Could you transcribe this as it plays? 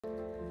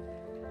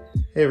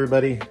Hey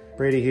everybody,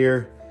 Brady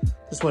here.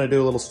 Just want to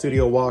do a little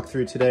studio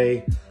walkthrough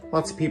today.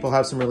 Lots of people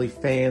have some really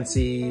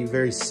fancy,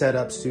 very set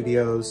up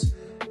studios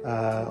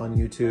on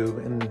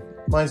YouTube, and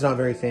mine's not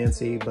very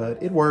fancy, but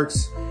it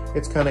works.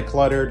 It's kind of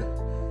cluttered,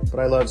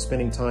 but I love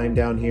spending time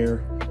down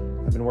here.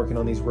 I've been working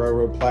on these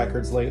railroad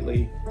placards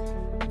lately.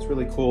 It's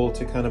really cool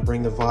to kind of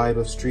bring the vibe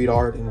of street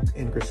art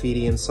and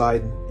graffiti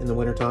inside in the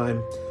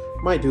wintertime.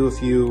 Might do a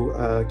few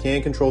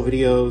can control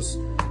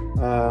videos,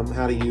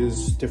 how to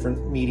use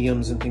different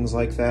mediums and things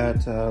like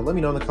that. Let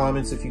me know in the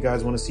comments if you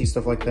guys want to see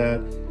stuff like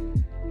that.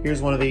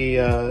 Here's one of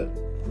the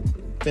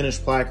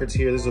finished placards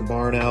here. This is a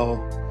barn owl.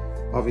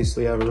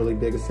 Obviously I have a really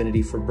big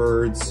affinity for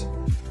birds,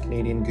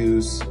 Canadian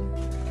goose.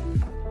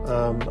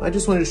 I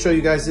just wanted to show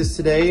you guys this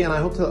today, and I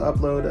hope to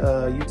upload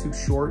a YouTube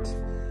short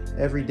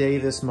every day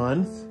this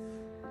month.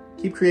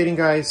 Keep creating,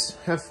 guys.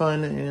 Have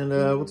fun, and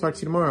we'll talk to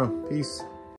you tomorrow. Peace.